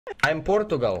I'm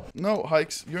Portugal. No,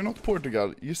 Haix, you're not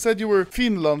Portugal. You said you were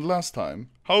Finland last time.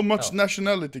 How much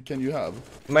nationality can you have?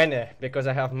 Many, because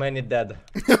I have many dead.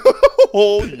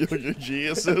 Oh,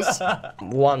 Jesus.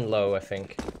 One low, I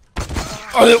think.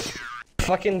 Oh.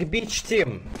 Fucking beach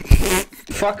team.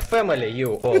 Fuck family,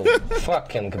 you all.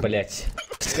 Fucking, блять.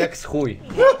 Sex хуй.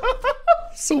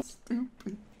 So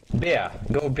stupid. Bear,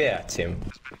 go bear team.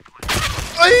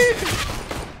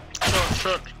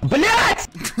 Short. Блять!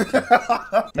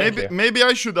 Maybe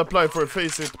I should apply for a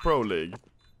Face It Pro League.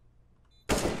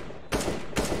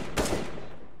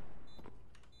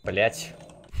 Блять.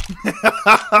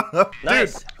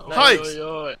 Nice. Haix,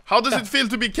 how does it feel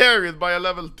to be carried by a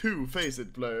level 2 Face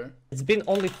It player? It's been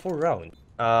only 4 rounds.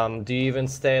 Do you even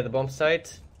stay at the bomb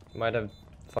site? Might have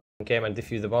fucking came and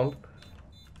defused the bomb.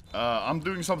 I'm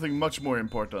doing something much more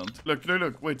important. Look,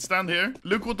 wait, stand here.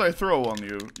 Look what I throw on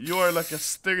you. You are like a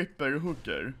stripper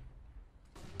hooker.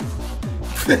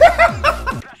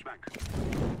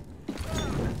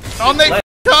 Oh, no,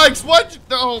 Haix, what?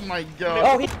 Oh my god.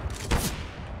 Oh, he...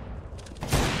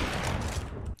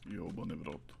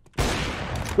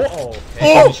 Whoa!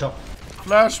 Oh!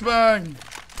 Flashbang!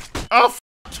 Oh,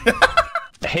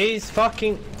 He's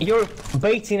fucking... You're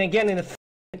baiting again in the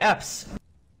apps.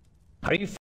 Are you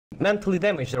mentally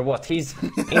damaged or what? He's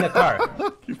in a car.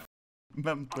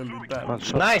 mentally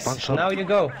damaged. Nice! Now you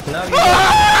go. Now you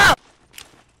go.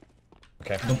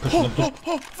 Okay. Don't push, Oh, don't push.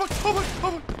 oh, fuck! Oh,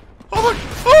 fuck! Oh, fuck!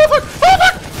 Oh, fuck!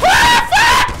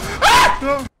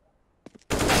 Oh,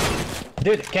 fuck!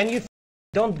 Dude, can you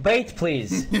don't bait,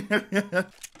 please?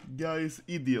 Guys,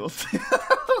 idiot.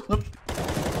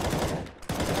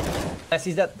 As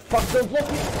is that fuck, don't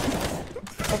block me!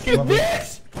 Okay,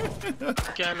 bitch!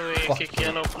 Can we kick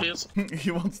yellow, please?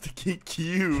 He wants to kick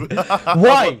you.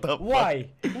 Why? Why?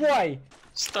 Why?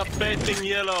 Stop baiting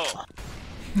yellow.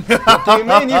 What do you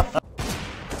mean you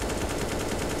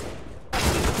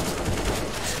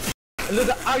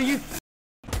Look, are you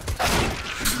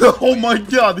Oh my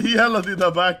god, he hella did a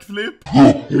backflip.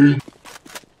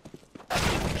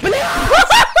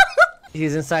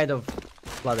 He's inside of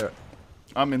ladder.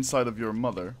 I'm inside of your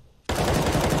mother.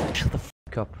 Shut the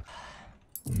fuck up.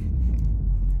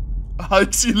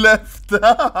 Haix, you left.